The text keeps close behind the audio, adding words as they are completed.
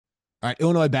All right,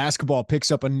 Illinois basketball picks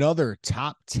up another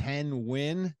top 10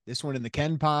 win. This one in the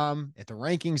Ken Palm at the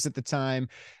rankings at the time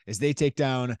as they take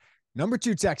down number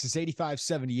 2 Texas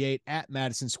 85-78 at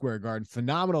Madison Square Garden.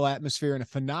 Phenomenal atmosphere and a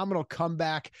phenomenal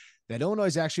comeback that Illinois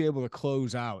is actually able to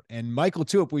close out. And Mike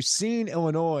LaTulip, we've seen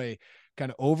Illinois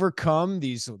kind of overcome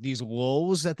these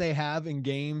lulls that they have in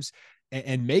games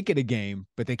and make it a game,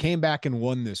 but they came back and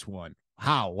won this one.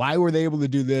 How? Why were they able to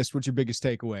do this? What's your biggest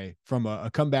takeaway from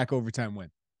a comeback overtime win?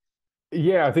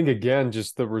 Yeah, I think again,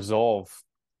 just the resolve.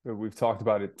 We've talked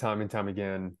about it time and time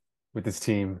again with this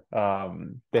team.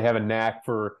 They have a knack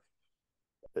for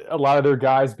a lot of their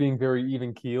guys being very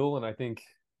even keel, and I think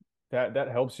that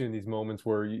helps you in these moments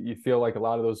where you feel like a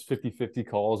lot of those 50-50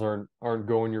 calls aren't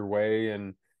going your way,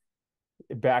 and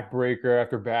backbreaker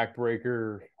after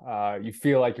backbreaker, you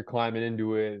feel like you're climbing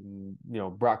into it. And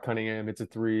Brock Cunningham hits a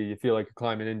three, you feel like you're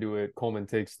climbing into it. Coleman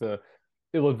takes the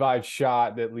ill-advised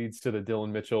shot that leads to the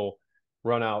Dylan Mitchell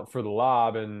run out for the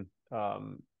lob, and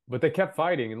but they kept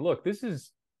fighting. And look,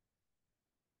 it's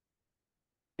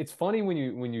funny when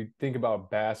you think about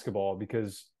basketball,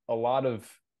 because a lot of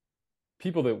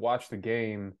people that watch the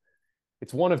game,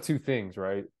 it's one of two things,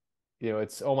 right?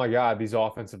 It's, oh my God, these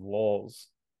offensive lulls,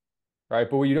 right?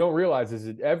 But what you don't realize is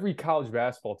that every college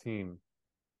basketball team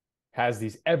has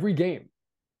these every game.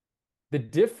 The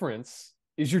difference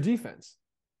is your defense.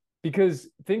 Because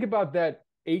think about that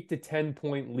 8 to 10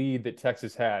 point lead that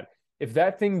Texas had. If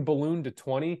that thing ballooned to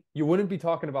 20, you wouldn't be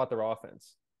talking about their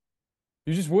offense.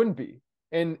 You just wouldn't be.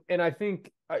 And I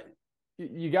think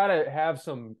you got to have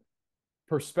some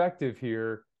perspective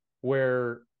here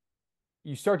where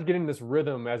you start to get in this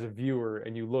rhythm as a viewer,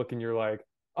 and you look and you're like,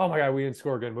 oh my God, we didn't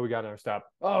score again, but we got another stop.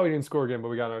 Oh, we didn't score again, but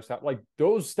we got another stop. Like,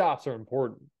 those stops are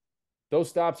important. Those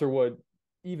stops are what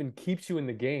even keeps you in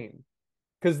the game.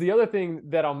 Because the other thing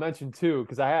that I'll mention too,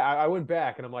 because I went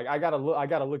back and I'm like, I gotta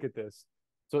look at this.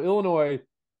 So Illinois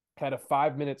had a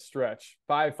 5-minute stretch,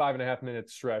 5.5 minute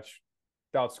stretch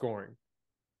without scoring.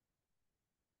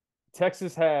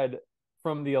 Texas had,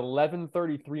 from the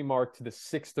 11:33 mark to the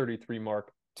 6:33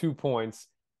 mark, 2 points.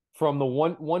 From the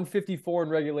 154 in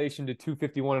regulation to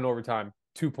 251 in overtime,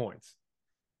 2 points.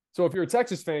 So if you're a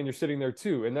Texas fan, you're sitting there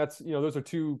too, and that's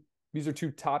these are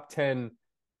two top 10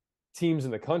 teams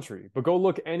in the country. But go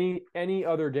look any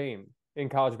other game in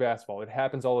college basketball. It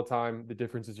happens all the time. The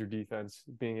difference is your defense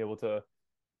being able to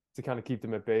kind of keep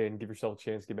them at bay and give yourself a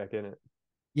chance to get back in it.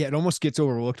 Yeah, it almost gets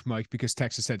overlooked, Mike, because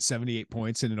Texas had 78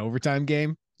 points in an overtime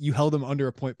game. You held them under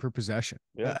a point per possession.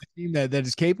 Yeah. A team that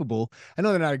is capable. I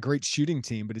know they're not a great shooting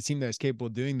team, but a team that is capable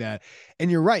of doing that.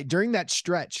 And you're right. During that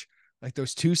stretch, like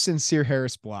those 2 Sencire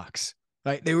Harris blocks,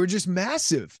 like they were just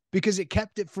massive because it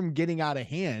kept it from getting out of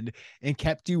hand and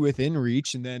kept you within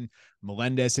reach. And then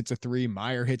Melendez hits a three,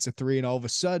 Meyer hits a three, and all of a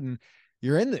sudden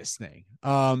you're in this thing.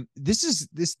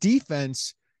 This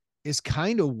defense is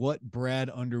kind of what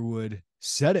Brad Underwood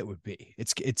said it would be.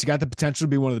 It's got the potential to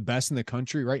be one of the best in the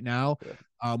country right now.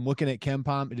 Yeah. Looking at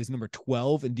KenPom, it is number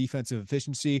 12 in defensive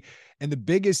efficiency. And the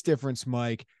biggest difference,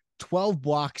 Mike, 12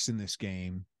 blocks in this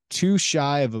game, 2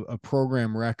 shy of a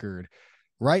program record.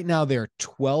 Right now, they're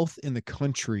 12th in the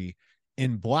country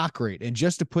in block rate. And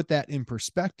just to put that in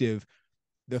perspective,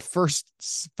 the first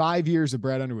 5 years of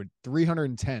Brad Underwood,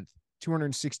 310th,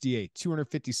 268,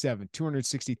 257,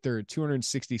 263rd,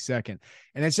 262nd.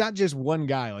 And it's not just one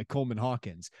guy like Coleman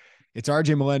Hawkins. It's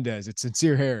RJ Melendez. It's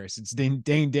Sencire Harris. It's Dane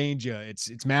Danger.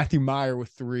 It's Matthew Meyer with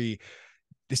 3.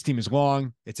 This team is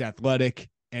long, it's athletic,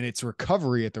 and it's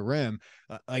recovery at the rim.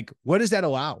 Like, what does that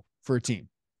allow for a team?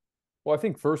 Well, I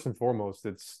think first and foremost,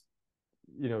 it's,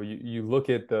 you look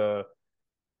at the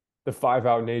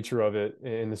 5-out nature of it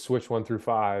and the switch 1 through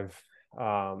 5.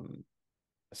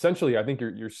 Essentially, I think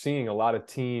you're seeing a lot of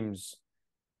teams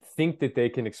think that they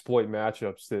can exploit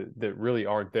matchups that really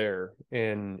aren't there.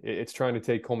 And it's trying to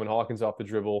take Coleman Hawkins off the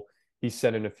dribble. He's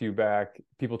sending a few back.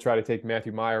 People try to take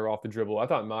Matthew Meyer off the dribble. I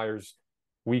thought Meyer's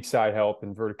weak side help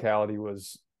and verticality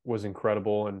was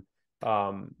incredible.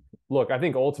 And look, I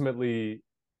think ultimately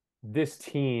this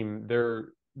team,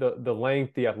 they're the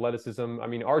length, the athleticism. I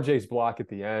mean, RJ's block at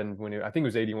the end I think it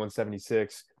was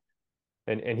 81-76.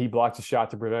 And he blocked a shot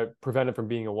to prevent it from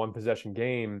being a 1-possession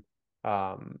game.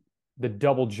 The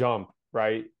double jump,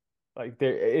 right? Like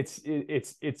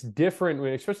it's different,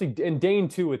 especially in Dane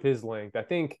too with his length. I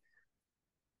think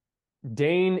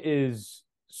Dane is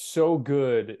so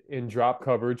good in drop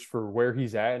coverage for where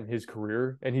he's at in his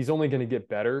career, and he's only going to get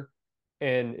better.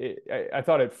 And I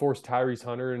thought it forced Tyrese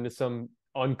Hunter into some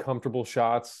uncomfortable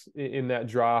shots in that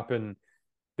drop, and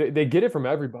they get it from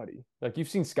everybody. Like, you've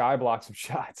seen Sky block some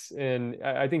shots, and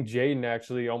I think Jayden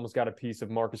actually almost got a piece of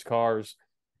Marcus Carr's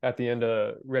at the end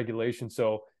of regulation.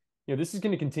 So, this is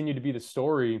going to continue to be the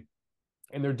story.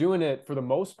 And they're doing it for the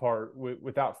most part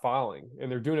without fouling. And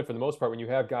they're doing it for the most part when you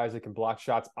have guys that can block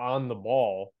shots on the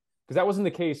ball. Because that wasn't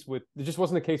the case it just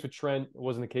wasn't the case with Trent. It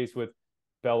wasn't the case with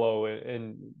Bello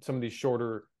and some of these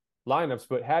shorter lineups.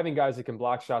 But having guys that can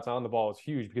block shots on the ball is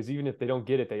huge, because even if they don't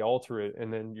get it, they alter it.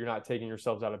 And then you're not taking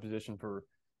yourselves out of position for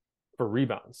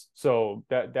rebounds. So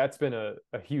that's been a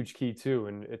huge key too.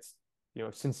 And it's,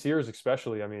 Sencire's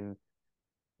especially, I mean,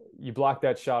 you block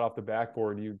that shot off the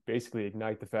backboard, you basically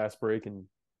ignite the fast break and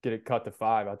get it cut to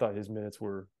 5. I thought his minutes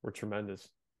were tremendous.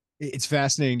 It's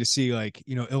fascinating to see, like,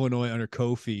 Illinois under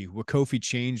Kofi. What Kofi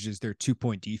changed is their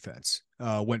 2-point defense.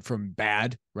 Went from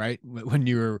bad, right, when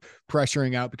you were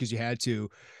pressuring out because you had to.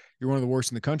 You're one of the worst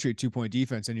in the country at 2-point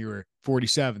defense, and you were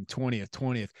 47th,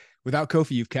 20th. Without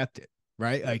Kofi, you've kept it,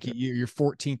 right? Like, you're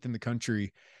 14th in the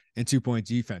country in 2-point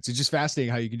defense. It's just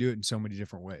fascinating how you can do it in so many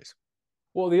different ways.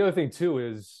 Well, the other thing too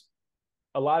is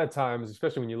a lot of times,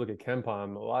 especially when you look at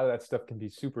KenPom, a lot of that stuff can be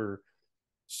super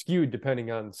skewed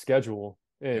depending on schedule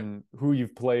and who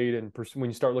you've played. And when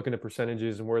you start looking at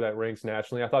percentages and where that ranks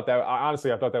nationally, I thought that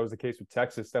was the case with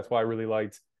Texas. That's why I really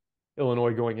liked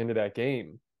Illinois going into that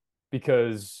game,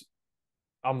 because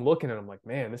I'm looking at them like,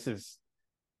 man,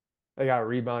 they got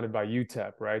rebounded by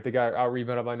UTEP, right? They got out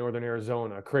rebounded by Northern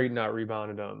Arizona. Creighton out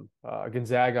rebounded them.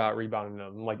 Gonzaga out rebounded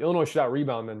them. I'm like, Illinois should out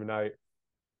rebound them tonight.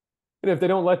 And if they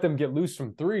don't let them get loose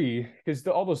from 3, because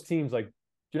all those teams, like,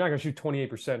 you're not going to shoot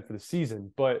 28% for the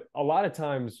season. But a lot of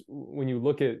times when you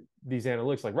look at these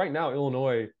analytics, like right now,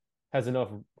 Illinois has enough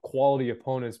quality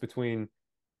opponents between,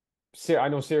 I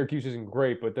know Syracuse isn't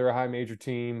great, but they're a high major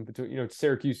team. Between,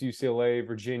 Syracuse, UCLA,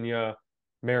 Virginia,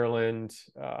 Maryland.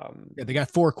 They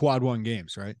got 4 quad 1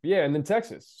 games, right? Yeah, and then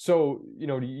Texas. So,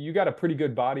 you got a pretty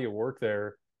good body of work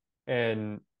there.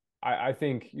 And I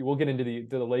think we'll get into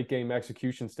the late game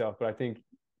execution stuff, but I think,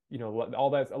 a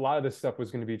lot of this stuff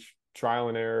was going to be trial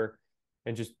and error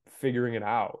and just figuring it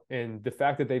out. And the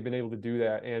fact that they've been able to do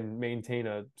that and maintain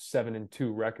a 7-2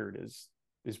 record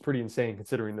is pretty insane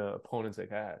considering the opponents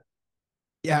they've had.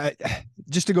 Yeah.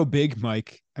 Just to go big,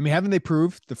 Mike, I mean, haven't they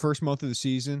proved the first month of the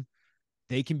season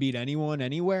they can beat anyone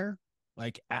anywhere?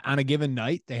 Like, on a given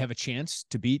night, they have a chance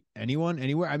to beat anyone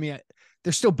anywhere. I mean,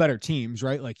 they're still better teams,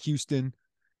 right? Like Houston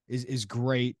is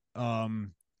great.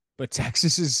 But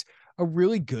Texas is a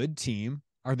really good team.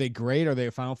 Are they great? Are they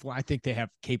a Final Four? I think they have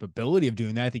capability of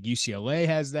doing that. I think UCLA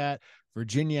has that.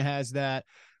 Virginia has that.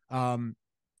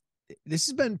 This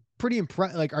has been pretty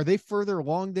impressive. Like, are they further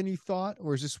along than you thought,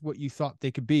 or is this what you thought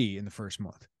they could be in the first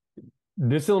month?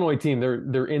 This Illinois team,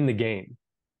 they're in the game.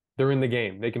 They're in the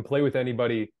game. They can play with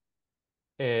anybody.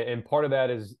 And part of that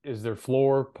is their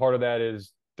floor. Part of that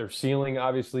is their ceiling,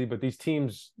 obviously. But these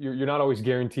teams, you're not always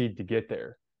guaranteed to get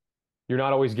there. You're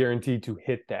not always guaranteed to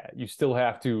hit that. You still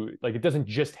have to, like, it doesn't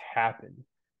just happen.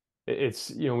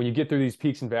 It's, when you get through these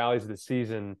peaks and valleys of the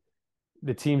season,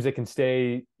 the teams that can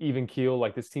stay even keel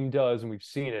like this team does, and we've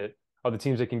seen it, are the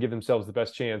teams that can give themselves the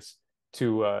best chance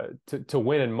to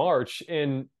win in March.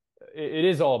 And it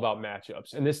is all about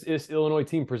matchups. And this Illinois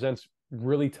team presents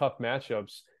really tough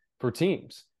matchups for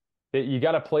teams. That you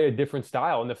got to play a different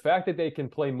style. And the fact that they can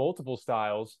play multiple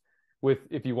styles with,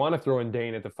 if you want to throw in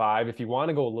Dane at the 5, if you want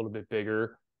to go a little bit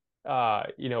bigger,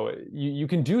 you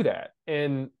can do that.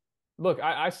 And look,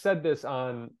 I said this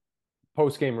on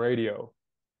post-game radio.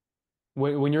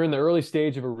 When you're in the early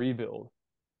stage of a rebuild,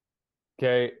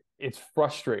 okay, it's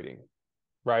frustrating,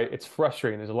 right? It's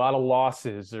frustrating. There's a lot of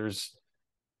losses. There's,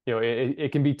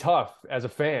 it can be tough as a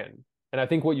fan. And I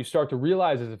think what you start to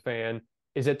realize as a fan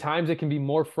is at times it can be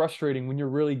more frustrating when you're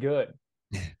really good.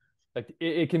 Like,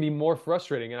 it can be more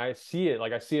frustrating. And I see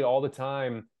it all the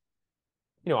time,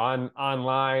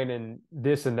 online and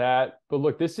this and that. But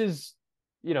look, this is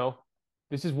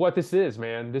what this is,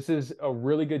 man. This is a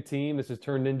really good team. This has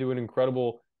turned into an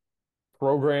incredible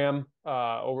program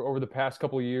over the past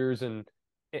couple of years. And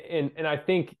I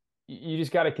think you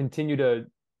just got to continue to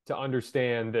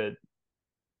understand that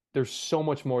there's so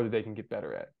much more that they can get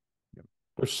better at. Yep.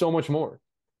 There's so much more.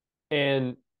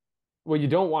 And what you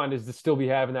don't want is to still be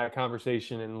having that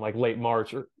conversation in like late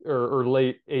March or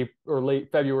late April or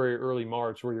late February, early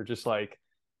March, where you're just like,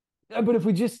 yeah, but if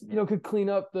we just, could clean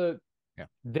up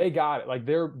they got it. Like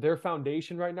their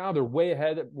foundation right now, they're way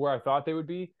ahead of where I thought they would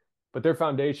be, but their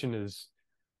foundation is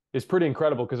pretty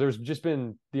incredible, because there's just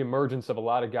been the emergence of a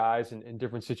lot of guys in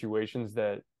different situations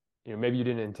that, maybe you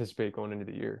didn't anticipate going into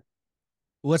the year.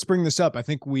 Let's bring this up. I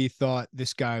think we thought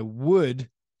this guy would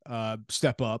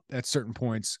step up at certain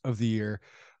points of the year.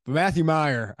 But Matthew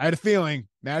Meyer, I had a feeling,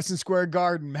 Madison Square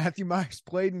Garden, Matthew Meyer's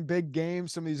played in big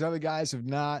games. Some of these other guys have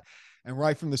not. And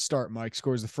right from the start, Mike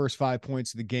scores the first 5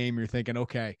 points of the game. You're thinking,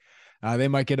 okay, They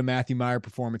might get a Matthew Meyer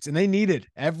performance, and they needed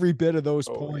every bit of those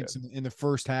Oh, points yeah. in the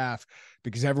first half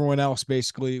because everyone else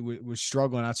basically was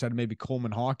struggling outside of maybe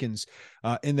Coleman Hawkins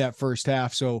in that first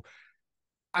half. So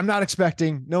I'm not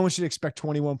expecting, no one should expect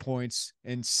 21 points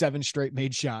and 7 straight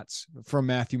made shots from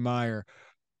Matthew Meyer.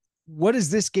 What does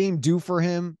this game do for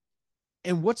him,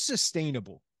 and what's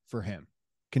sustainable for him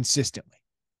consistently?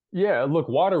 Yeah, look,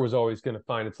 water was always going to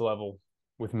find its level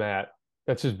with Matt.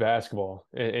 That's just basketball.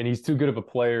 And he's too good of a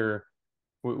player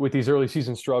with these early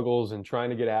season struggles and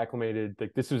trying to get acclimated.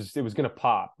 Like it was going to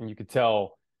pop. And you could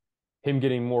tell him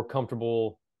getting more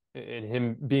comfortable and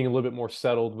him being a little bit more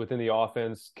settled within the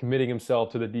offense, committing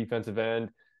himself to the defensive end.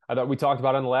 I thought we talked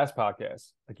about it on the last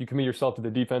podcast. Like you commit yourself to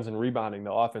the defense and rebounding,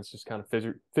 the offense just kind of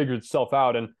figured itself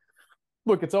out. And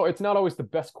look, it's not always the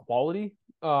best quality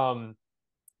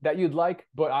that you'd like,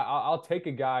 but I'll take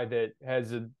a guy that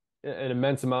has an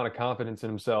immense amount of confidence in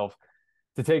himself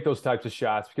to take those types of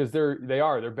shots because they're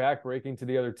backbreaking to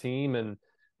the other team, and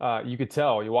you could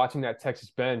tell you're watching that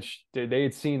Texas bench. They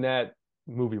had seen that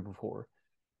movie before,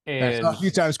 and a few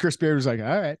times Chris Beard was like,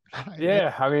 all right.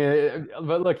 yeah, I mean,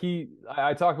 but look,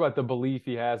 I talk about the belief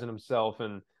he has in himself,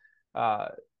 and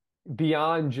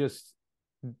beyond just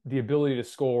the ability to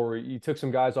score, he took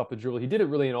some guys off the dribble. He did it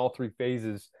really in all 3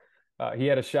 phases. He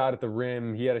had a shot at the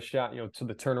rim. He had a shot, to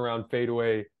the turnaround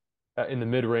fadeaway in the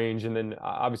mid range, and then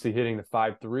obviously hitting the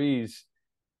 5 threes.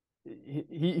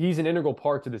 He's an integral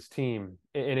part to this team,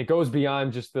 and it goes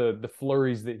beyond just the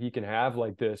flurries that he can have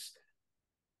like this.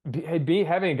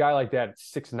 Having a guy like that at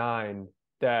 6'9"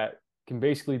 that can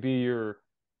basically be your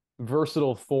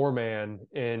versatile 4-man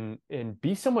and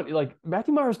be someone like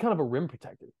Matthew Meyer is kind of a rim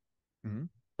protector. Mm-hmm.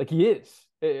 Like he is.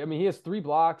 I mean, he has 3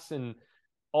 blocks and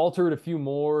altered a few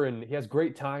more, and he has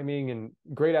great timing and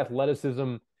great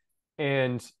athleticism,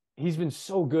 and he's been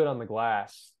so good on the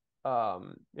glass.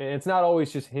 And it's not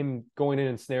always just him going in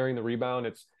and snaring the rebound.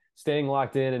 It's staying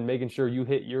locked in and making sure you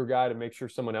hit your guy to make sure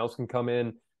someone else can come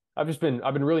in. I've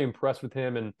been really impressed with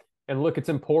him, and look, it's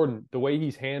important the way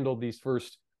he's handled these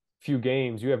first few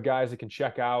games. You have guys that can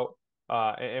check out,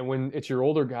 and when it's your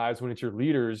older guys, when it's your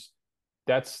leaders,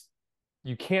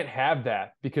 you can't have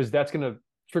that because that's going to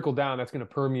trickle down. That's going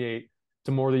to permeate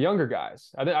to more of the younger guys.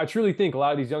 I truly think a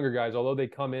lot of these younger guys, although they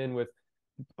come in with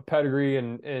a pedigree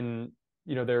and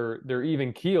they're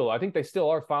even keel, I think they still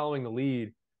are following the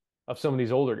lead of some of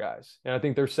these older guys, and I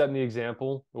think they're setting the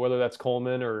example, whether that's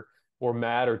Coleman or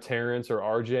Matt or Terrence or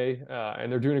RJ,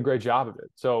 and they're doing a great job of it.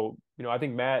 So I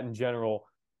think Matt in general,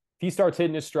 if he starts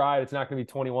hitting his stride, it's not going to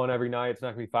be 21 every night. It's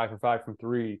not going to be 5 for 5 from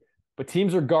 3, but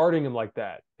teams are guarding him like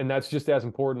that, and that's just as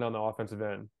important on the offensive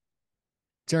end.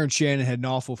 Terrence Shannon had an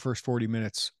awful first 40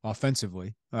 minutes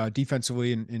offensively,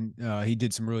 defensively, and he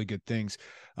did some really good things.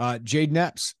 Jayden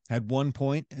Epps had 1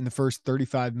 point in the first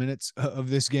 35 minutes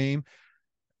of this game.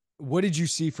 What did you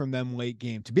see from them late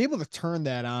game? To be able to turn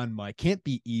that on, Mike, can't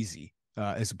be easy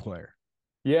as a player.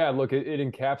 Yeah, look, it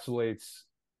encapsulates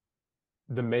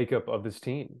the makeup of this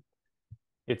team.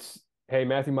 It's, hey,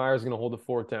 Matthew Meyer is going to hold the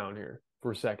fort down here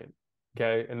for a second,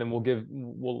 okay? And then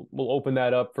we'll open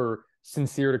that up for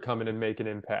Sencire to come in and make an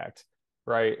impact,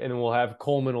 right? And then we'll have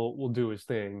Coleman will do his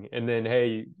thing, and then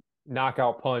hey,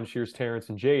 knockout punch. Here's Terrence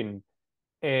and Jayden,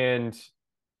 and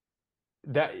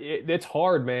it's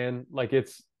hard, man. Like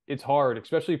it's hard,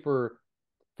 especially for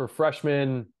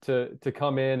freshmen to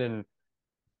come in and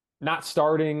not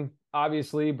starting,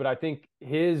 obviously, but I think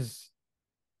his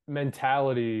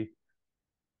mentality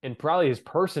and probably his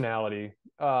personality,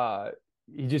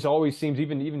 he just always seems,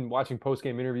 even watching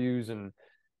post-game interviews, and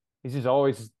he's just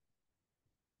always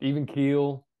even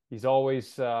keel. He's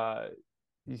always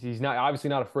he's not obviously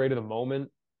not afraid of the moment.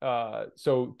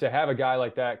 So to have a guy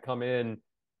like that come in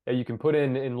that you can put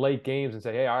in late games and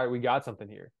say, hey, all right, we got something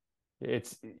here.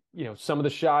 It's, some of the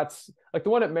shots, like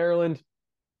the one at Maryland,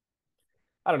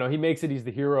 I don't know, he makes it, he's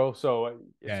the hero. So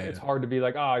it's hard to be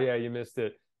like, oh yeah, you missed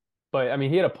it. But I mean,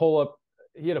 he had a pull-up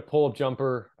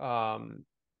jumper at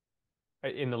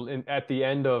the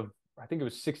end of, I think it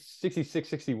was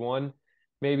 66-61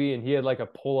 maybe, and he had like a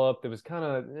pull-up that was kind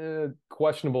of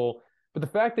questionable. But the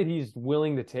fact that he's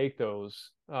willing to take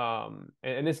those,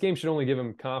 and this game should only give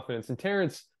him confidence. And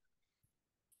Terrence,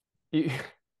 you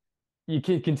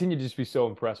can continue to just be so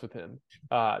impressed with him.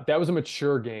 That was a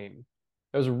mature game.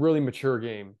 That was a really mature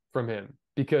game from him,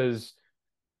 because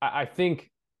I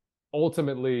think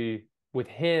ultimately with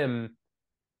him,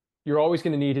 you're always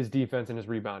going to need his defense and his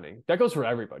rebounding. That goes for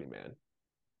everybody, man.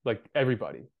 Like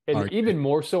everybody. And even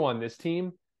more so on this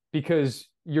team, because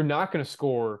you're not going to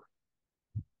score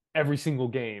every single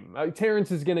game.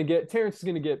 Terrence is going to get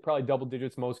probably double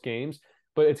digits most games,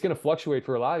 but it's going to fluctuate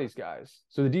for a lot of these guys.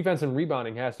 So the defense and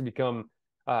rebounding has to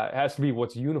be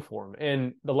what's uniform.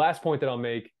 And the last point that I'll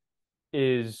make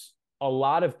is a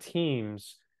lot of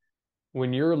teams,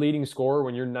 when you're a leading scorer,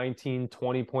 when you're 19,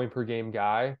 20 point per game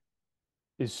guy,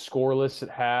 is scoreless at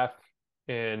half.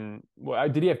 And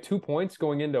did he have 2 points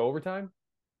going into overtime?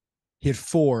 He had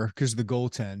 4 because of the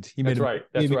goaltend. He That's made right.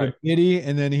 That's right. a midi,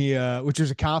 and then he, which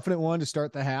was a confident one to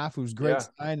start the half. It was a great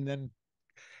sign. And then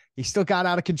he still got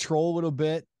out of control a little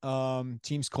bit.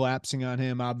 Teams collapsing on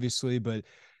him, obviously, but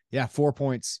yeah, 4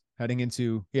 points heading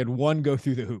into. He had 1 go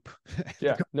through the hoop.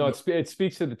 Yeah, no, it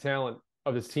speaks to the talent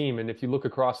of his team. And if you look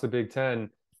across the Big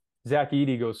Ten, Zach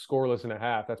Edey goes scoreless in a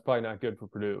half. That's probably not good for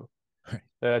Purdue.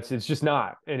 Right. It's just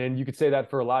not. And you could say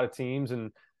that for a lot of teams.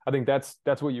 And I think that's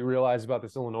what you realize about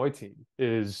this Illinois team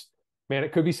is, man,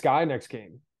 it could be Sky next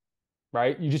game,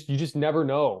 right? You just never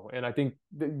know. And I think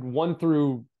 1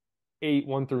 through 8,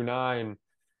 1 through 9,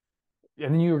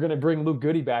 and then you're going to bring Luke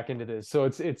Goody back into this. So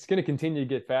it's going to continue to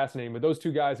get fascinating. But those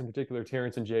 2 guys in particular,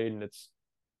 Terrence and Jayden, it's,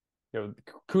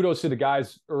 kudos to the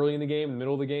guys early in the game, in the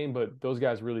middle of the game, but those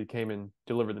guys really came and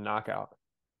delivered the knockout.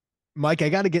 Mike, I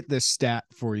got to get this stat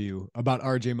for you about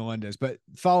RJ Melendez, but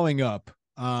following up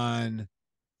on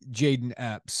Jayden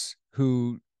Epps,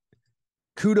 who,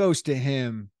 kudos to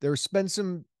him. There's been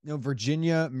some,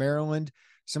 Virginia, Maryland,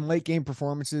 some late game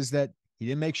performances that he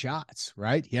didn't make shots,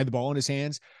 right? He had the ball in his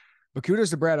hands, but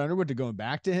kudos to Brad Underwood to going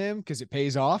back to him because it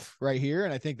pays off right here.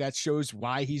 And I think that shows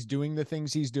why he's doing the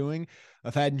things he's doing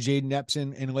of having Jayden Epps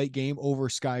in late game over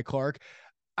Sky Clark.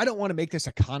 I don't want to make this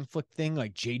a conflict thing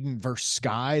like Jayden versus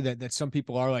Sky that some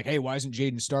people are like, hey, why isn't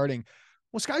Jayden starting?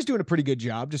 Well, Sky's doing a pretty good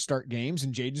job to start games,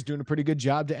 and Jayden's doing a pretty good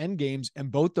job to end games.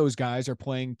 And both those guys are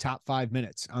playing top 5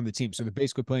 minutes on the team. So they're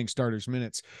basically playing starters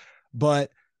minutes.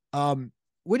 But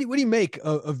what do you make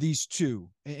of these two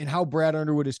and how Brad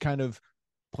Underwood is kind of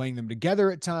playing them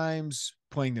together at times,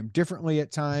 playing them differently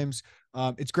at times?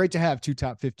 It's great to have 2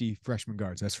 top 50 freshman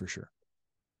guards. That's for sure.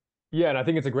 Yeah. And I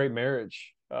think it's a great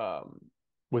marriage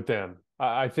with them.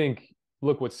 I think,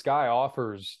 look, what Sky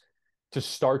offers to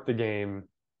start the game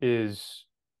is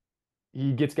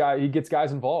he gets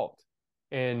guys involved,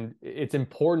 and it's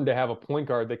important to have a point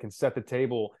guard that can set the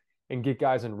table and get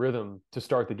guys in rhythm to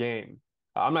start the game.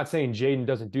 I'm not saying Jayden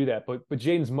doesn't do that, but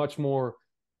Jayden's much more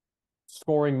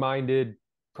scoring minded,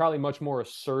 probably much more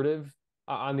assertive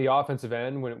on the offensive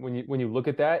end when you look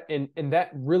at that, and that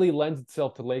really lends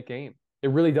itself to late game. It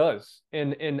really does,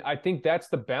 and I think that's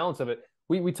the balance of it.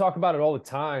 We talk about it all the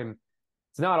time.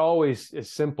 It's not always as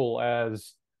simple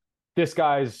as this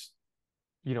guy's,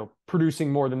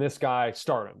 producing more than this guy,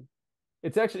 start him.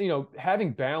 It's actually,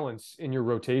 having balance in your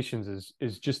rotations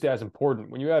is just as important.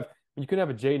 When you can have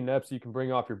a Jayden Epps you can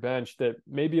bring off your bench that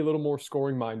may be a little more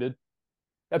scoring minded,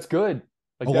 that's good.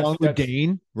 Like along with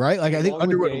Dane, right? Like I think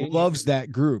Underwood loves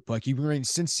that group. Like you bring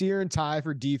Sencire and Ty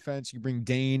for defense, you bring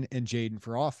Dane and Jayden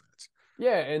for offense.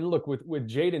 Yeah, and look with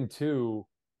Jayden too,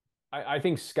 I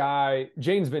think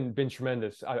Jayden's been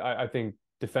tremendous. I think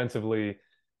defensively.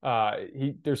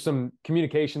 There's some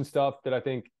communication stuff that I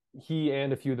think he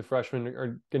and a few of the freshmen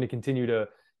are going to continue to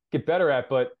get better at.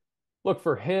 But look,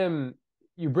 for him,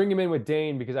 you bring him in with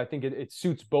Dane because I think it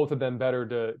suits both of them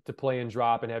better to play and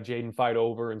drop and have Jayden fight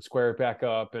over and square it back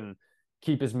up and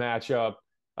keep his matchup.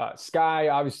 Sky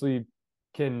obviously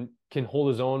can hold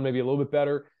his own maybe a little bit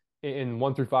better in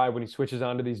 1 through 5 when he switches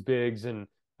onto these bigs, and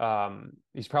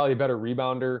he's probably a better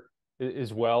rebounder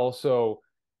as well. So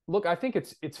look, I think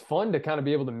it's fun to kind of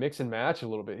be able to mix and match a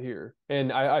little bit here.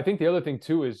 And I think the other thing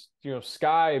too is,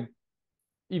 Sky,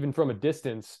 even from a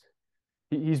distance,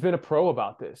 he's been a pro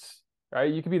about this,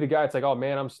 right? You could be the guy that's like, oh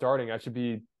man, I'm starting, I should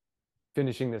be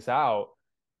finishing this out.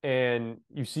 And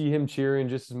you see him cheering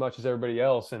just as much as everybody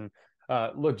else. And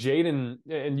look, Jayden,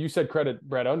 and you said credit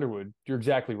Brad Underwood, you're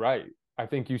exactly right. I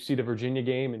think you see the Virginia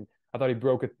game, and I thought he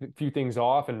broke a few things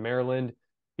off. In Maryland,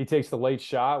 he takes the late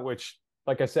shot, which,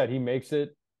 like I said, he makes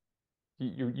it.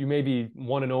 You may be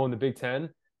 1-0 in the Big Ten,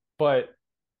 but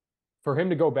for him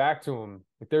to go back to him,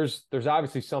 like there's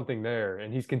obviously something there,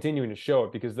 and he's continuing to show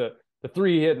it because the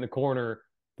 3 he hit in the corner,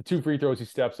 the 2 free throws he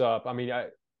steps up. I mean,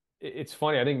 it's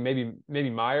funny. I think maybe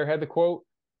Meyer had the quote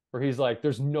where he's like,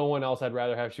 "There's no one else I'd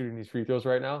rather have shooting these free throws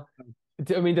right now."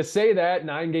 I mean, to say that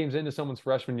 9 games into someone's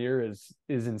freshman year is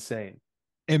insane.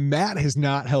 And Matt has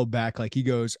not held back. Like he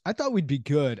goes, I thought we'd be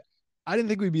good. I didn't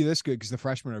think we'd be this good because the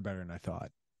freshmen are better than I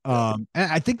thought. And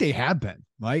I think they have been.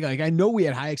 Like I know we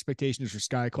had high expectations for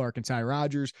Sky Clark and Ty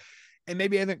Rodgers, and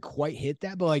maybe I haven't quite hit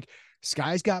that, but like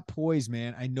Sky's got poise,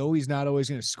 man. I know he's not always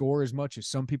going to score as much as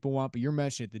some people want, but you're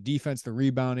mentioning it. The defense, the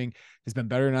rebounding has been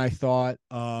better than I thought.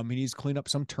 He needs to clean up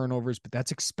some turnovers, but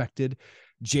that's expected.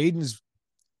 Jayden's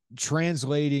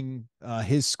translating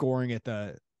his scoring at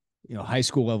the high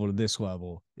school level to this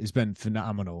level has been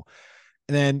phenomenal.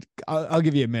 And then I'll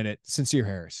give you a minute. Sencire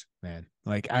Harris, man.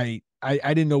 Like I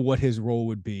didn't know what his role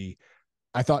would be.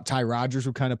 I thought Ty Rodgers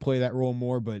would kind of play that role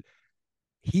more, but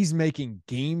he's making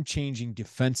game-changing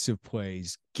defensive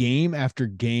plays game after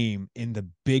game in the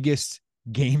biggest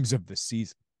games of the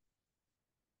season.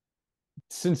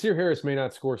 Sencire Harris may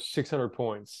not score 600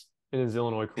 points in his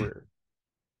Illinois career,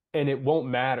 and it won't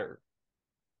matter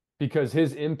because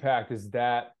his impact is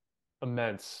that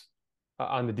immense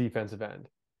on the defensive end.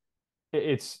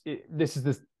 This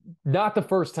is not the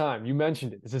first time you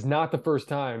mentioned it. This is not the first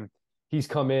time he's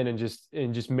come in and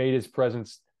just made his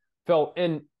presence felt.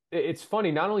 And it's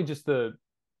funny, not only just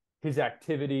his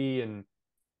activity and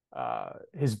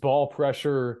his ball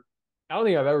pressure. I don't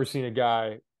think I've ever seen a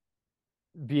guy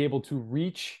be able to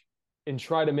reach and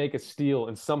try to make a steal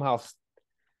and somehow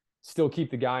still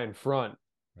keep the guy in front.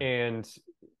 And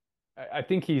I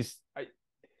think he's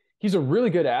a really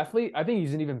good athlete. I think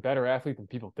he's an even better athlete than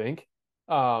people think.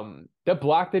 That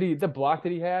block that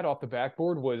he had off the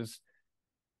backboard was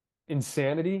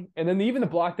insanity. And then even the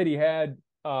block that he had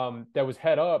that was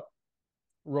head up,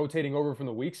 rotating over from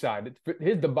the weak side,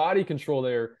 the body control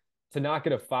there to not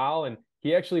get a foul, and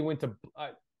he actually went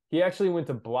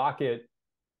to block it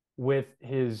with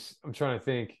his, I'm trying to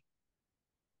think,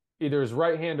 either his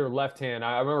right hand or left hand.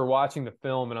 I remember watching the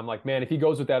film and I'm like, man, if he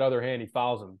goes with that other hand, he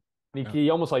fouls him. And he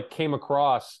almost like came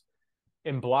across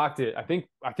and blocked it. I think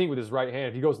with his right hand.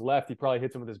 If he goes left, he probably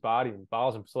hits him with his body and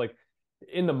fouls him. So like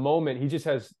in the moment, he just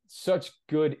has such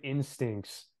good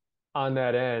instincts on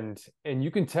that end. And you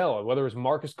can tell whether it was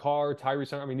Marcus Carr,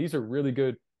 Tyrese, I mean, these are really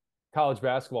good college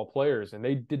basketball players, and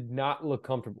they did not look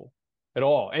comfortable at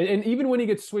all. And even when he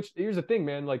gets switched, here's the thing,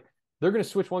 man, like they're going to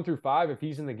switch 1 through 5 if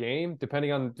he's in the game,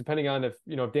 depending on if,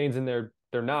 if Dane's in there,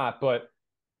 they're not, but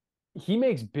he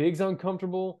makes bigs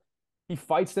uncomfortable. He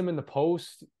fights them in the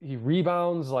post. He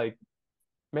rebounds, like,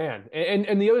 man.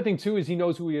 And the other thing too is he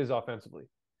knows who he is offensively,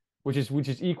 which is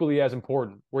equally as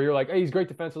important. Where you're like, hey, he's great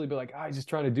defensively, but like, he's just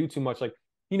trying to do too much. Like,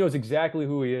 he knows exactly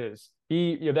who he is.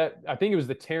 That I think it was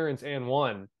the Terrence and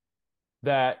one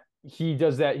that he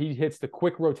does that. He hits the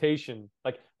quick rotation.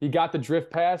 Like he got the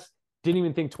drift pass, didn't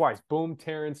even think twice. Boom,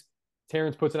 Terrence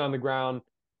puts it on the ground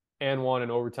and one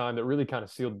in overtime. That really kind of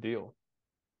sealed the deal.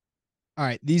 All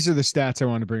right, these are the stats I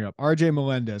want to bring up. RJ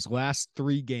Melendez, last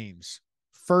 3 games,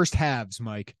 first halves,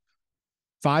 Mike,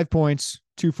 5 points,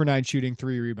 2 for 9 shooting,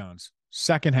 3 rebounds.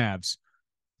 Second halves,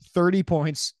 30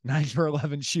 points, 9 for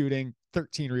 11 shooting,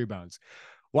 13 rebounds.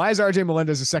 Why is RJ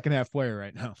Melendez a second half player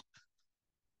right now?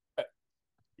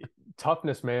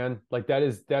 Toughness, man. Like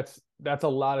that's a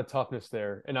lot of toughness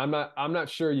there. And I'm not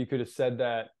sure you could have said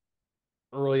that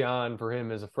early on for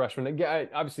him as a freshman. Again,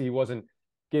 obviously he wasn't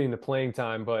getting the playing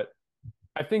time, but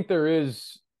I think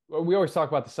we always talk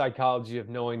about the psychology of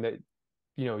knowing that,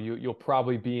 you'll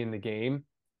probably be in the game.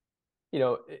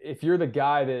 If you're the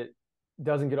guy that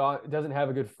doesn't have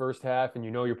a good first half and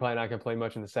you're probably not going to play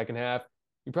much in the second half,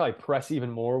 you probably press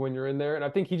even more when you're in there. And I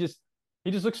think he just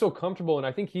looks so comfortable. And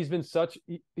I think he's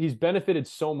benefited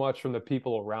so much from the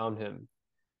people around him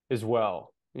as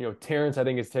well. Terrence, I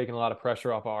think, is taking a lot of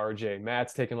pressure off of RJ.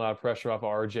 Matt's taking a lot of pressure off of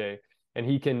RJ, and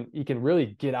he can really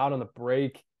get out on the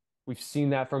break. We've seen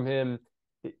that from him.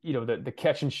 The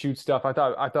catch and shoot stuff. I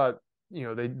thought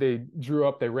they drew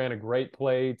up. They ran a great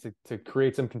play to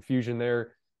create some confusion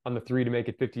there on the 3 to make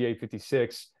it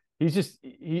 58-56.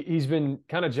 He's been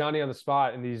kind of Johnny on the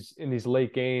spot in these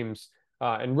late games,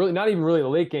 and really not even really the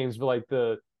late games, but like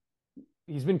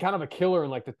he's been kind of a killer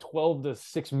in like the 12 to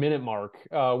 6 minute mark,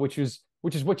 which is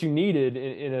what you needed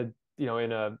in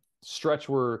a stretch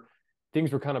where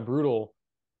things were kind of brutal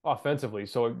offensively.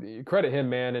 So credit him,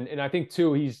 man. And I think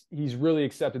too, he's really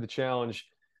accepted the challenge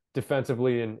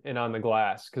defensively and on the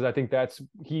glass. Cause I think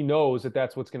he knows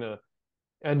that's what's going to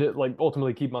end it, like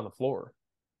ultimately keep him on the floor.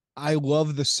 I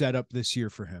love the setup this year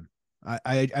for him.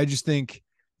 I just think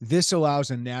this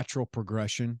allows a natural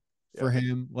progression for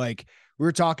him. Like we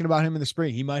were talking about him in the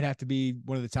spring, he might have to be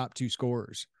one of the top 2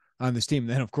 scorers on this team.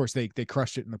 Then of course they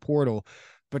crushed it in the portal,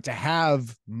 but to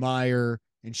have Meyer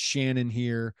and Shannon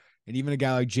here, and even a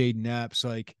guy like Jayden Epps,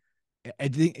 like I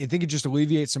think it just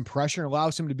alleviates some pressure and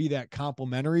allows him to be that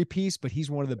complementary piece, but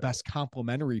he's one of the best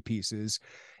complementary pieces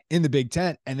in the Big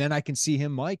Ten. And then I can see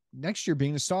him, Mike, next year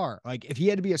being a star. Like if he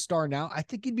had to be a star now, I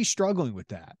think he'd be struggling with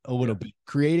that a little bit,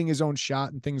 creating his own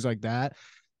shot and things like that.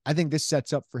 I think this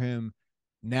sets up for him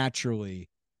naturally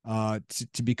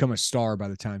to become a star by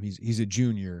the time he's a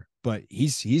junior, but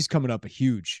he's coming up a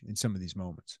huge in some of these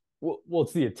moments. Well,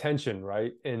 it's the attention,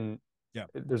 right? And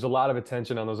there's a lot of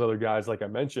attention on those other guys, like I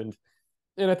mentioned.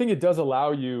 And I think it does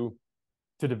allow you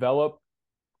to develop.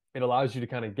 It allows you to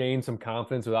kind of gain some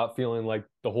confidence without feeling like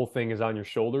the whole thing is on your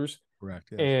shoulders. Correct.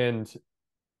 Yeah. And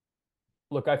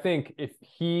look, I think if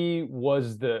he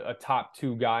was a top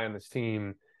two guy on this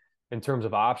team in terms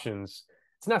of options,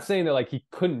 it's not saying that like he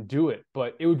couldn't do it,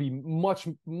 but it would be much,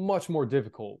 much more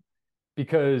difficult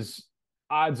because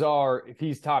odds are if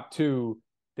he's top two,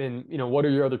 then what do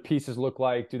your other pieces look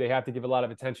like? Do they have to give a lot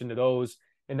of attention to those?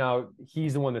 And now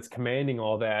he's the one that's commanding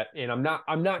all that. And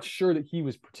I'm not sure that he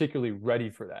was particularly ready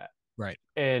for that. Right.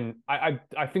 And I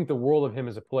think the world of him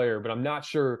as a player, but I'm not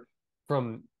sure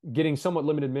from getting somewhat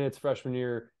limited minutes freshman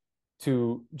year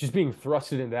to just being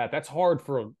thrusted into that. That's hard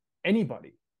for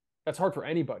anybody. That's hard for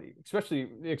anybody, especially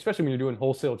when you're doing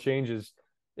wholesale changes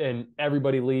and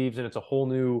everybody leaves and it's a whole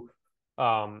new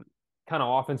kind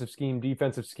of offensive scheme,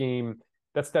 defensive scheme.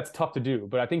 That's tough to do.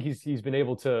 But I think he's been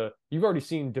able to. You've already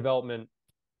seen development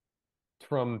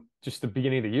from just the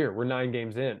beginning of the year. We're 9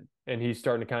 games in, and he's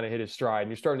starting to kind of hit his stride. And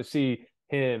you're starting to see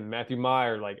him, Matthew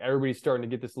Meyer, like everybody's starting to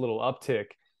get this little uptick,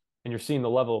 and you're seeing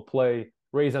the level of play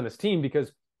raise on this team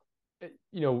because,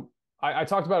 I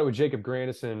talked about it with Jacob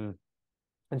Grandison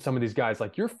and some of these guys.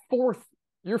 Like your fourth,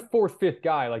 fifth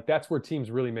guy, like that's where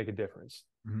teams really make a difference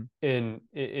in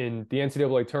the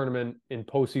NCAA tournament, in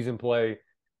postseason play.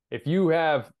 If you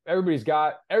have everybody's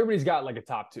got like a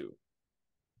top two.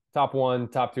 Top one,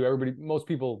 top two. Most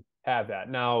people have that.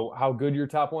 Now, how good your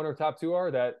top one or top two are,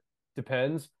 that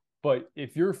depends. But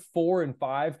if your 4 and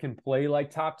 5 can play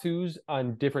like top twos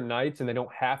on different nights and they don't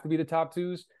have to be the top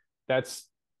twos, that's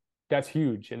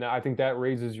huge. And I think that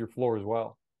raises your floor as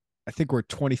well. I think we're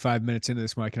 25 minutes into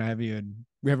this, Mike, and I have you, and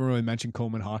we haven't really mentioned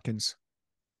Coleman Hawkins.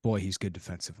 Boy, he's good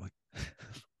defensively.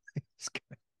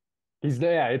 He's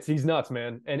good. He's nuts,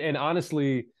 man. And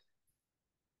honestly,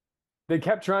 they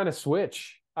kept trying to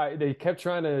switch. They kept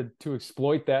trying to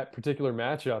exploit that particular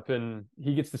matchup, and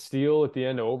he gets the steal at the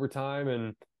end of overtime,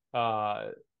 and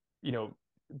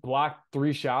blocked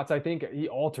 3 shots. I think he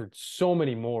altered so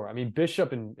many more. I mean,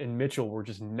 Bishop and Mitchell were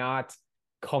just not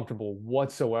comfortable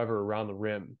whatsoever around the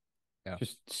rim. Yeah.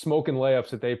 Just smoking layups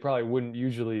that they probably wouldn't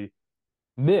usually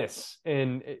miss,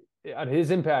 and his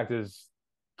impact is.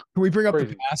 Can we bring up crazy.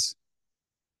 the pass?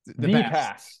 The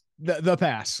pass. The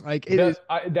pass. Like it is.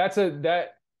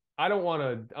 I don't want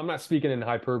to. I'm not speaking in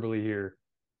hyperbole here.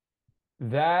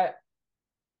 That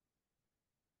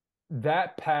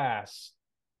pass,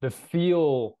 the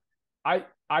feel. I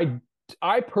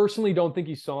personally don't think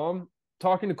he saw him.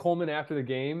 Talking to Coleman after the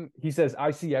game, he says, "I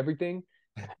see everything."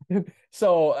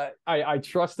 So I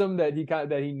trust him that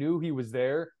he knew he was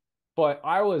there. But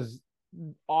I was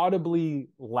audibly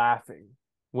laughing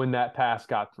when that pass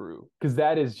got through, because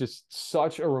that is just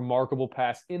such a remarkable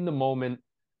pass in the moment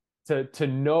to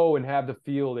know and have the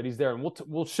feel that he's there. And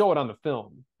we'll show it on the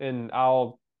film, and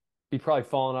I'll be probably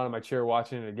falling out of my chair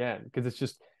watching it again, because it's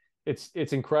just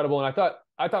it's incredible. And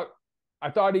I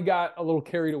thought he got a little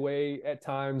carried away at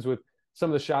times with some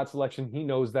of the shot selection. He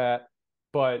knows that,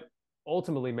 but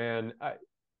ultimately, man,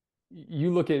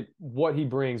 you look at what he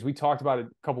brings. We talked about it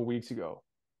a couple weeks ago.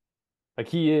 Like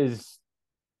he's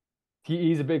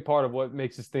a big part of what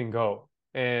makes this thing go.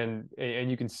 And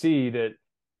you can see that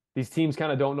these teams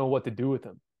kind of don't know what to do with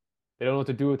him. They don't know what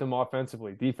to do with him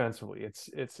offensively, defensively.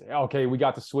 It's okay, we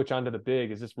got to switch onto the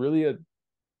big. Is this really a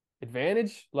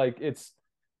advantage? Like it's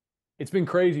been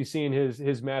crazy seeing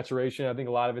his maturation. I think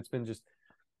a lot of it's been just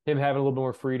him having a little bit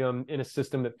more freedom in a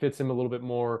system that fits him a little bit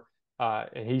more.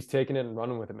 And he's taking it and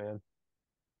running with it, man.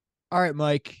 All right,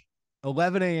 Mike.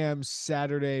 11 a.m.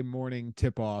 Saturday morning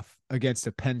tip-off against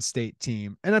a Penn State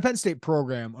team and a Penn State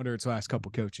program under its last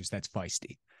couple coaches that's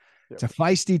feisty. Yep. It's a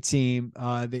feisty team.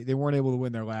 They weren't able to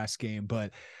win their last game,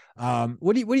 but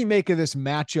what do you make of this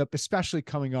matchup, especially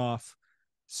coming off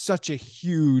such a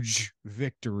huge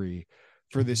victory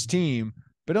for this team?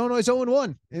 But Illinois is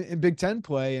 0-1 in Big Ten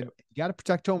play, and you got to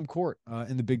protect home court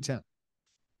in the Big Ten.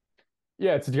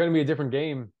 Yeah, it's going to be a different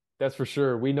game, that's for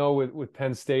sure. We know with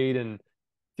Penn State, and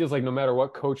feels like no matter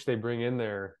what coach they bring in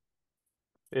there,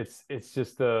 it's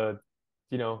just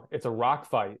it's a rock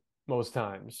fight most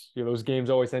times. Those games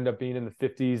always end up being in the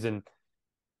 50s, and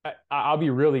I'll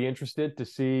be really interested to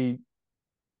see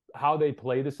how they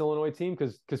play this Illinois team,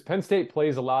 because Penn State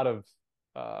plays a lot of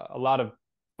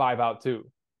 5-out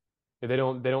too. They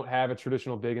don't have a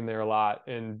traditional big in there a lot,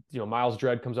 and Miles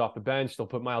Dredd comes off the bench. They'll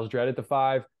put Miles Dredd at the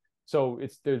 5, so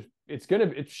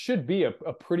it should be a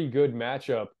pretty good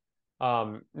matchup.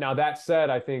 Now that said,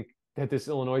 I think that this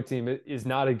Illinois team is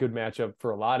not a good matchup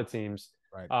for a lot of teams.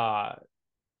 Right. I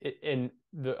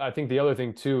think the other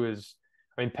thing too is,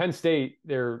 I mean, Penn State,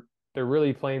 they're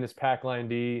really playing this pack line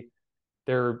D.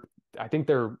 I think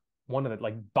they're one of the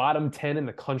like bottom 10 in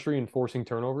the country in forcing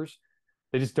turnovers.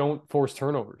 They just don't force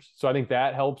turnovers. So I think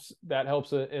that helps an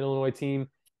Illinois team.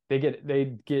 They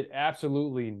get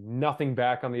absolutely nothing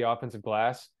back on the offensive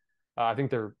glass. I think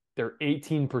they're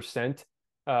 18%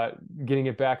 getting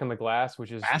it back on the glass,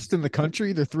 which is Last in the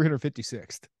country. They're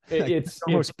 356th.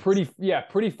 It's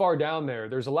pretty far down there.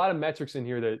 There's a lot of metrics in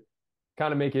here that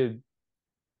kind of make it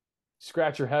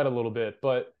scratch your head a little bit,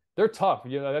 but they're tough.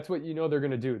 That's what they're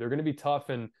going to do. They're going to be tough,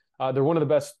 and they're one of the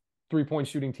best 3-point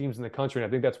shooting teams in the country. And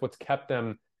I think that's what's kept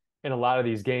them in a lot of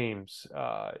these games.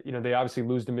 They obviously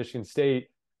lose to Michigan State.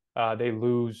 They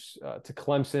lose to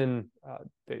Clemson.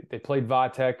 They played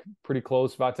Vatech pretty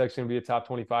close. Vatech's going to be a top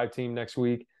 25 team next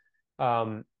week.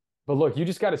 But look, you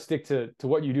just got to stick to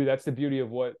what you do. That's the beauty of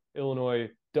what Illinois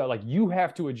does. Like, you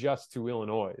have to adjust to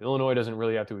Illinois. Illinois doesn't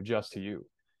really have to adjust to you.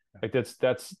 Like,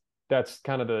 that's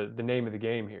kind of the name of the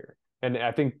game here. And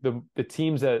I think the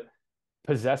teams that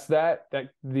possess that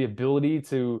the ability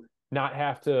to not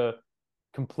have to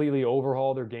completely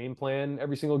overhaul their game plan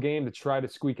every single game to try to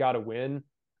squeak out a win,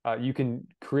 you can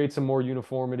create some more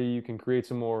uniformity. You can create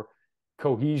some more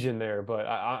cohesion there. But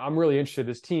I'm really interested.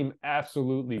 This team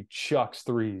absolutely chucks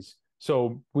threes.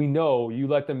 So we know you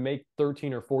let them make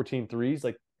 13 or 14 threes.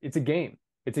 Like, it's a game.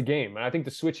 It's a game. And I think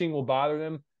the switching will bother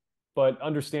them. But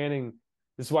understanding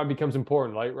this is why it becomes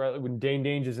important, right? When Dane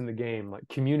Dange is in the game, like,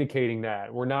 communicating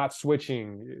that we're not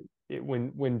switching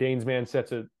when Dane's man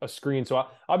sets a screen. So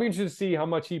I'll be interested to see how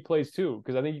much he plays too,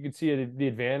 because I think you can see the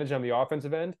advantage on the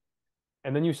offensive end.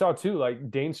 And then you saw too,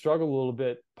 like, Dane struggled a little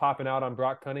bit popping out on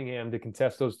Brock Cunningham to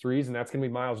contest those threes, and that's going to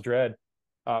be Miles Dredd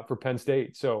for Penn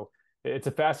State. So it's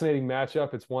a fascinating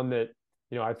matchup. It's one that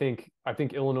I think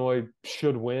Illinois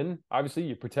should win. Obviously,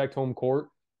 you protect home court.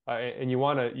 And you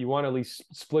want to at least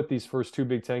split these first two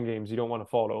Big Ten games. You don't want to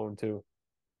fall to 0-2.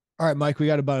 All right, Mike, we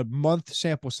got about a month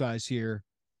sample size here.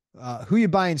 Who you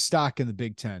buying stock in the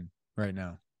Big Ten right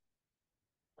now?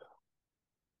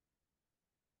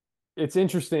 It's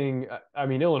interesting. I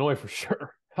mean, Illinois for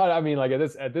sure. I mean, like,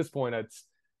 at this point,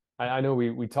 I know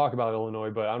we talk about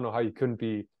Illinois, but I don't know how you couldn't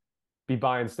be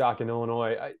buying stock in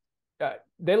Illinois.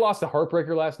 They lost a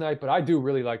heartbreaker last night, but I do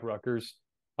really like Rutgers.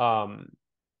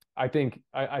 I think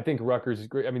Rutgers is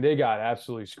great. I mean, they got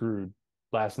absolutely screwed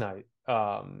last night.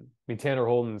 I mean, Tanner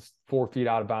Holden's 4 feet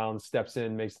out of bounds, steps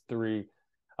in, makes the three.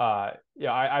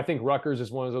 I think Rutgers is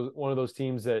one of those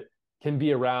teams that can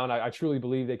be around. I truly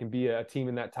believe they can be a team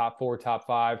in that top 4, top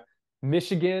 5.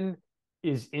 Michigan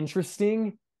is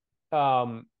interesting.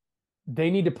 They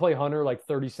need to play Hunter like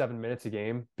 37 minutes a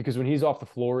game, because when he's off the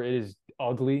floor, it is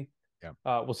ugly.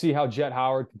 Yeah. We'll see how Jet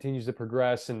Howard continues to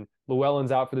progress, and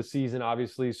Llewellyn's out for the season,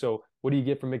 obviously. So what do you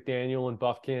get from McDaniel and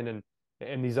Buffkin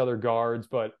and these other guards?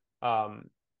 But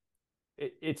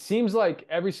it seems like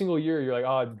every single year you're like,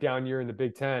 oh, down year in the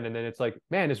Big Ten. And then it's like,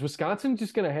 man, is Wisconsin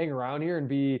just going to hang around here and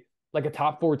be like a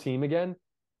top 4 team again?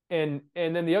 And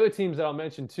then the other teams that I'll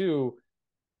mention too,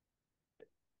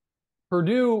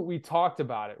 Purdue, we talked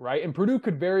about it, right? And Purdue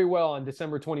could very well on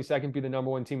December 22nd be the number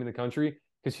 1 team in the country,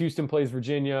 because Houston plays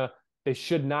Virginia. They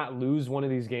should not lose one of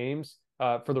these games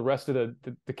for the rest of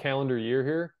the calendar year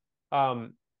here.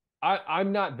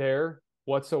 I'm not there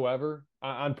whatsoever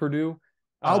on Purdue.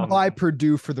 I'll buy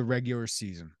Purdue for the regular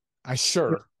season. I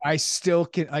still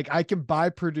can, like, I can buy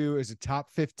Purdue as a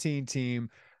top 15 team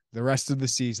the rest of the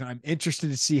season. I'm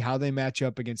interested to see how they match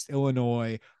up against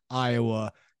Illinois,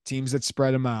 Iowa, teams that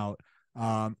spread them out.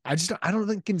 I don't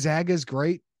think Gonzaga is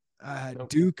great.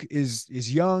 Duke is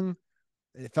young.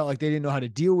 It felt like they didn't know how to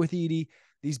deal with Edey.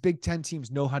 These Big Ten teams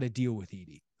know how to deal with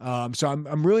Edey. So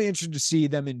I'm really interested to see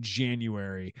them in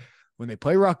January when they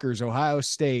play Rutgers, Ohio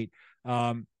State,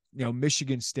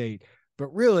 Michigan State.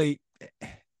 But really,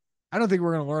 I don't think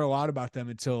we're going to learn a lot about them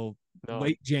until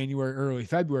late January, early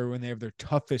February, when they have their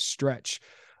toughest stretch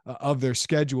of their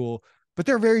schedule. But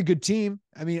they're a very good team.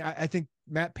 I mean, I think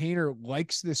Matt Painter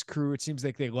likes this crew. It seems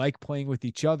like they like playing with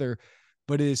each other,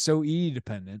 but it is so Edey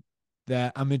dependent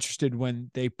that I'm interested when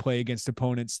they play against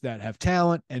opponents that have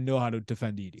talent and know how to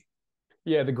defend Edey.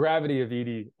 Yeah, the gravity of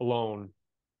Edey alone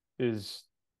is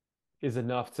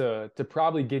enough to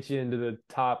probably get you into the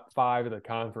top 5 of the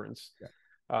conference.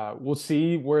 Yeah. We'll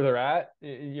see where they're at.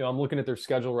 I'm looking at their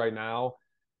schedule right now,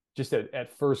 just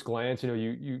at first glance.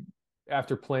 You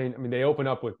after playing, I mean, they open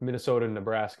up with Minnesota and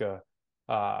Nebraska.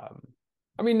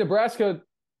 Nebraska,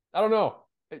 I don't know.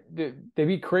 They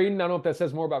beat Creighton. I don't know if that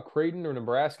says more about Creighton or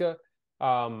Nebraska.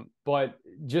 But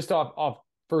just off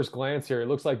first glance here, it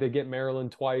looks like they get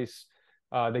Maryland twice.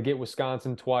 They get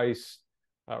Wisconsin twice,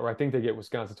 or I think they get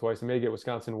Wisconsin twice. They may get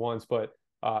Wisconsin once, but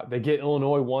they get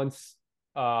Illinois once.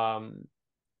 I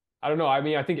don't know. I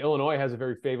mean, I think Illinois has a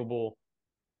very favorable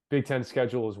Big Ten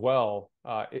schedule as well.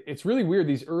 It's really weird.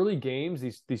 These early games,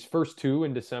 these first two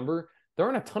in December, there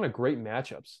aren't a ton of great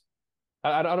matchups.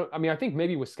 I mean, I think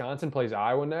maybe Wisconsin plays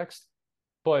Iowa next,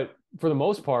 but for the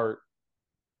most part,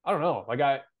 I don't know. Like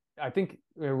I think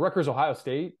Rutgers, Ohio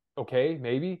State, okay,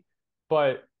 maybe,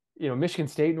 but Michigan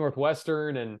State,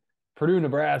 Northwestern, and Purdue,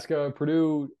 Nebraska,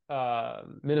 Purdue,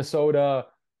 Minnesota,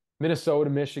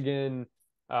 Michigan.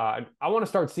 I want to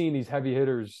start seeing these heavy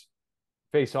hitters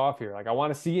face off here. Like I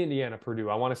want to see Indiana, Purdue.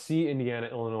 I want to see Indiana,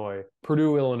 Illinois,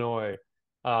 Purdue, Illinois,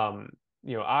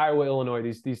 Iowa, Illinois.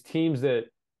 These teams that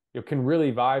can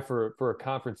really vie for a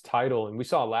conference title. And we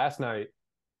saw last night.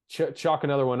 Chalk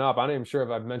another one up. I'm not even sure if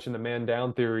I've mentioned the man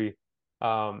down theory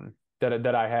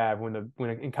that I have. When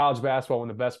in college basketball, when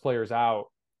the best player's out,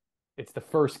 it's the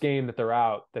first game that they're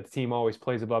out that the team always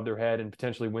plays above their head and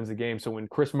potentially wins the game. So when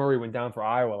Chris Murray went down for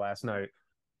Iowa last night,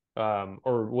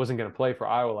 or wasn't going to play for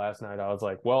Iowa last night, I was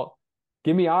like, well,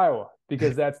 give me Iowa,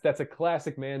 because that's a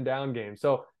classic man down game.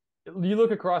 So you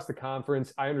look across the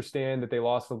conference, I understand that they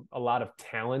lost a lot of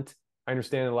talent. I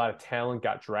understand a lot of talent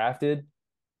got drafted,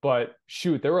 but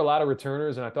shoot, there were a lot of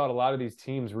returners, and I thought a lot of these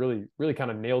teams really, really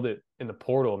kind of nailed it in the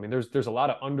portal. I mean, there's a lot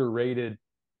of underrated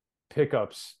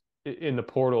pickups in the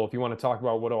portal. If you want to talk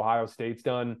about what Ohio State's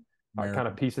done, kind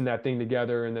of piecing that thing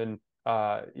together, and then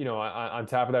on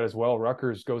top of that as well,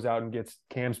 Rutgers goes out and gets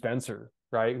Cam Spencer,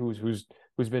 right? Who's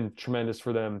been tremendous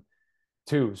for them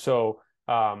too. So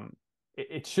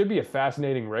it should be a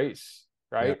fascinating race,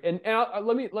 right? Yeah. And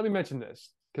let me mention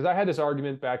this, because I had this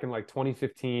argument back in like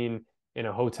 2015 in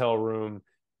a hotel room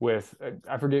with,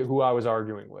 I forget who I was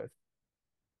arguing with.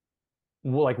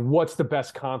 Like, what's the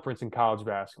best conference in college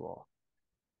basketball?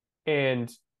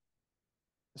 And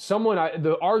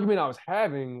the argument I was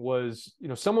having was,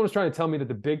 someone was trying to tell me that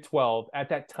the Big 12 at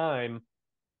that time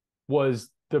was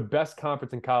the best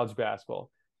conference in college basketball.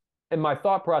 And my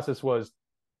thought process was,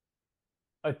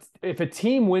 if a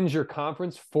team wins your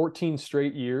conference 14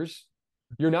 straight years,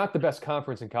 you're not the best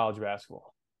conference in college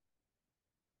basketball.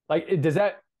 Like, does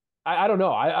that? I don't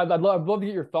know. I'd love to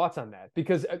get your thoughts on that,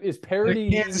 because is parity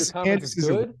in your conference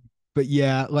good? But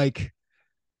yeah, like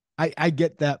I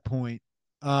get that point.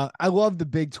 I love the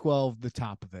Big 12, the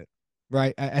top of it,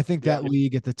 right? I think that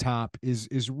league at the top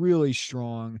is really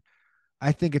strong.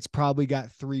 I think it's probably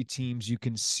got 3 teams you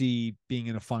can see being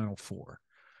in a Final Four.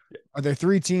 Yeah. Are there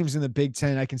 3 teams in the Big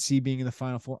 10 I can see being in the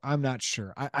Final Four? I'm not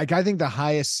sure. I think the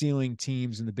highest ceiling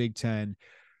teams in the Big 10,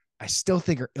 I still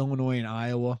think, are Illinois and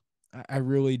Iowa. I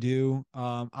really do.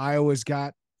 Iowa's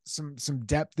got some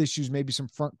depth issues, maybe some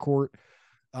front court.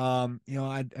 I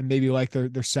maybe like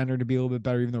their center to be a little bit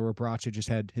better, even though Rabracha just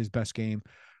had his best game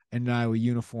in an Iowa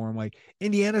uniform. Like,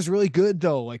 Indiana's really good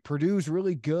though. Like, Purdue's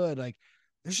really good. Like,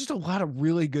 there's just a lot of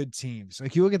really good teams.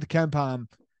 Like, you look at the KenPom,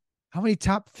 how many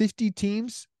top 50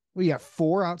 teams? We got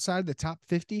 4 outside the top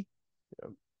 50. Yeah.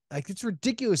 Like, it's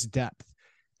ridiculous depth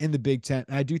in the Big Ten.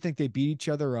 And I do think they beat each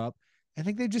other up. I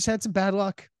think they've just had some bad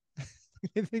luck.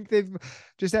 I think they've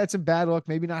just had some bad luck.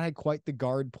 Maybe not had quite the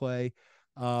guard play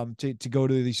to go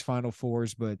to these Final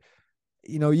Fours, but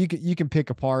you can pick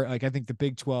apart. Like, I think the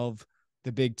Big 12,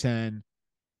 the Big 10,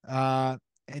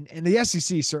 and the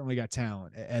SEC certainly got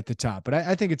talent at the top. But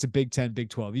I think it's a Big 10, Big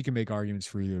 12. You can make arguments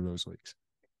for either of those leagues.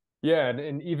 Yeah,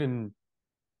 and even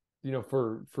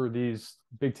for these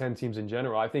Big 10 teams in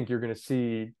general, I think you're going to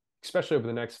see, especially over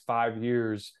the next 5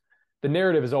 years, the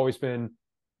narrative has always been,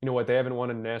 they haven't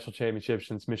won a national championship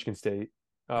since Michigan State.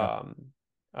 Yeah.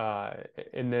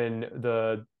 And then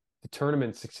the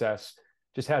tournament success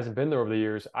just hasn't been there over the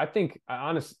years. I think,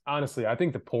 honestly, I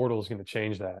think the portal is going to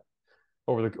change that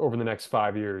over the next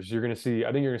 5 years. I think you're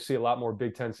going to see a lot more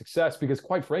Big Ten success, because,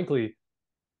 quite frankly,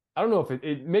 I don't know if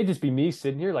it may just be me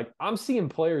sitting here. Like, I'm seeing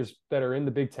players that are in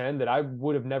the Big Ten that I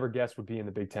would have never guessed would be in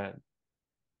the Big Ten.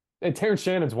 And Terrence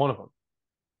Shannon's one of them.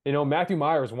 Matthew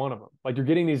Meyer is one of them. Like, you're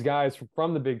getting these guys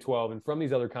from the Big 12 and from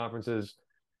these other conferences.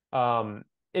 And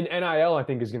NIL, I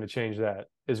think, is going to change that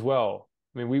as well.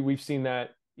 I mean, we've seen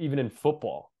that even in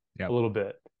football a little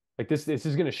bit. Like, this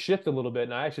is going to shift a little bit,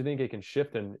 and I actually think it can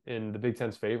shift in the Big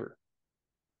Ten's favor.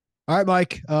 All right,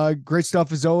 Mike. Great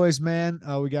stuff as always, man.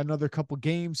 We got another couple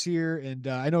games here, and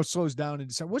I know it slows down in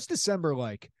December. What's December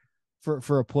like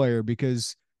for a player?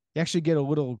 Because you actually get a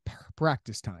little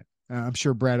practice time. I'm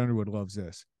sure Brad Underwood loves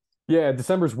this. Yeah,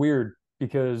 December's weird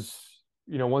because,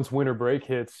 once winter break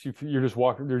hits, you're just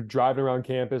walking, you're driving around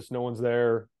campus, no one's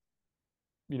there.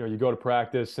 You go to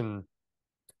practice, and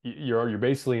you're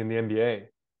basically in the NBA at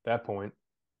that point.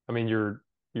 I mean, you're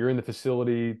in the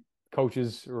facility.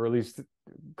 Coaches, or at least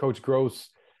Coach Gross,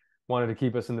 wanted to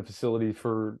keep us in the facility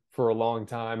for a long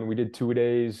time, and we did 2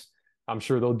 days. I'm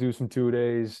sure they'll do some 2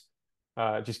 days.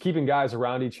 just keeping guys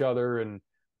around each other. And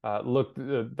look,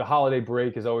 the holiday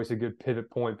break is always a good pivot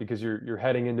point because you're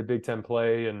heading into Big Ten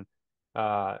play, and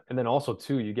then also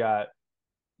too,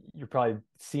 you're probably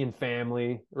seeing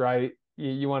family, right?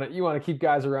 You want to keep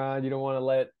guys around. You don't want to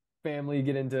let family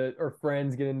get into, or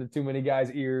friends get into too many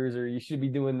guys' ears, or you should be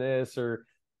doing this, or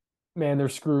man, they're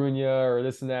screwing you, or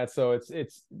this and that. So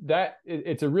it's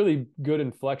a really good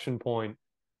inflection point,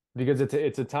 because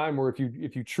it's a time where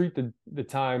if you treat the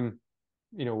time,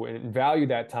 and value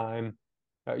that time,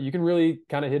 you can really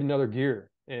kind of hit another gear.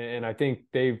 And I think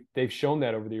they've shown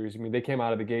that over the years. I mean, they came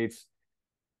out of the gates,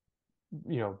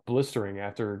 blistering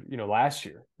after, last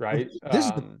year, right?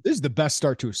 This is the best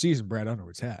start to a season Brad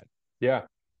Underwood's had. Yeah.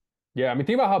 I mean,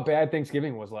 think about how bad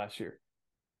Thanksgiving was last year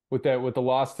with the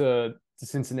loss to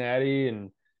Cincinnati,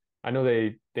 and I know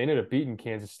they ended up beating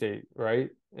Kansas State, right?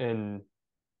 And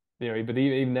but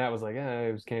even that was like,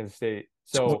 it was Kansas State.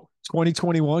 So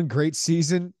 2021, great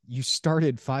season. You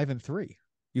started 5-3.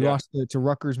 You lost to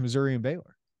Rutgers, Missouri, and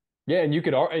Baylor. Yeah, and you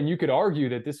could argue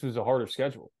that this was a harder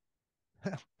schedule.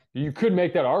 You could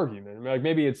make that argument. Like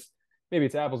maybe it's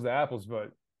apples to apples,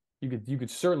 but you could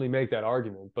certainly make that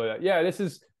argument. But this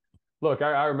is, look,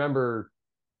 I remember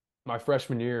my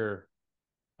freshman year.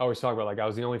 I always talk about, like, I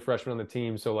was the only freshman on the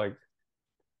team, so like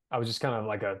I was just kind of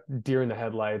like a deer in the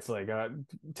headlights. Like,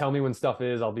 tell me when stuff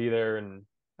is, I'll be there, and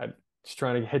I just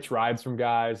trying to hitch rides from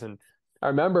guys. And I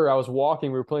remember I was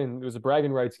walking. We were playing. It was a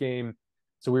bragging rights game,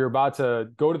 so we were about to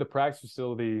go to the practice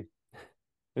facility.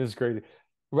 This is crazy.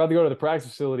 We're about to go to the practice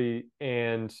facility,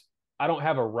 and I don't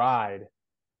have a ride.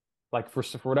 Like for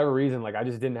whatever reason, like I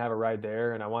just didn't have a ride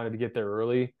there, and I wanted to get there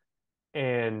early.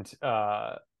 And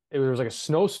it was like a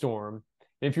snowstorm.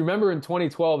 And if you remember in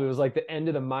 2012, it was like the end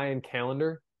of the Mayan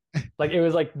calendar. Like it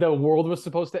was like the world was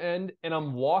supposed to end. And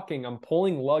I'm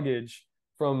pulling luggage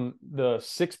from the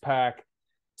 6-pack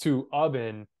to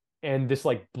Ubben, and this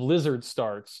like blizzard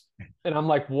starts. And I'm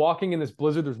like walking in this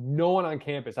blizzard. There's no one on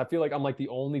campus. I feel like I'm like the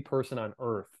only person on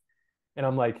earth. And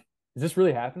I'm like, is this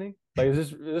really happening? Like, is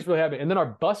this really happening? And then our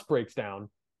bus breaks down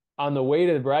on the way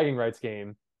to the bragging rights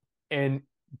game. And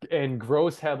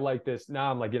Gross had like this,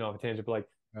 now I'm like getting off a tangent, but like,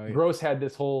 Gross had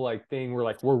this whole like thing where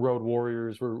like, we're road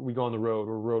warriors. We go on the road.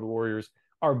 We're road warriors.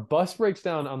 Our bus breaks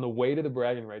down on the way to the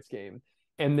bragging rights game.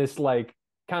 And this like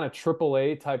kind of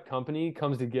AAA type company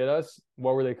comes to get us.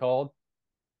 What were they called?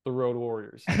 The Road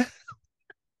Warriors.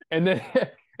 and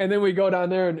then we go down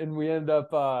there, and we end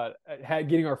up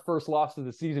getting our first loss of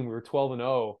the season. We were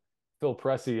 12-0. Phil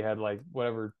Pressey had like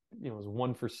whatever,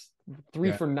 was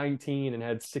 3 for 19 and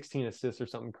had 16 assists or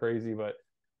something crazy. But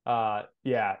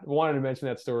wanted to mention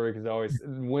that story because always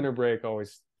winter break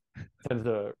always tends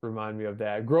to remind me of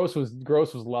that. Gross was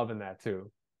loving that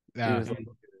too. Yeah. He was like,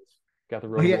 got the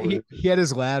road. He had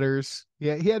his ladders.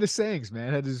 Yeah, he had his sayings,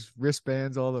 man. Had his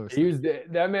wristbands, all those.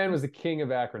 That man was the king of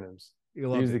acronyms. He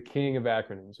was the king of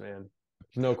acronyms, man.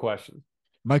 There's no question.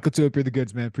 Mike LaTulip, you're the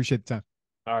goods, man. Appreciate the time.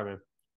 All right, man.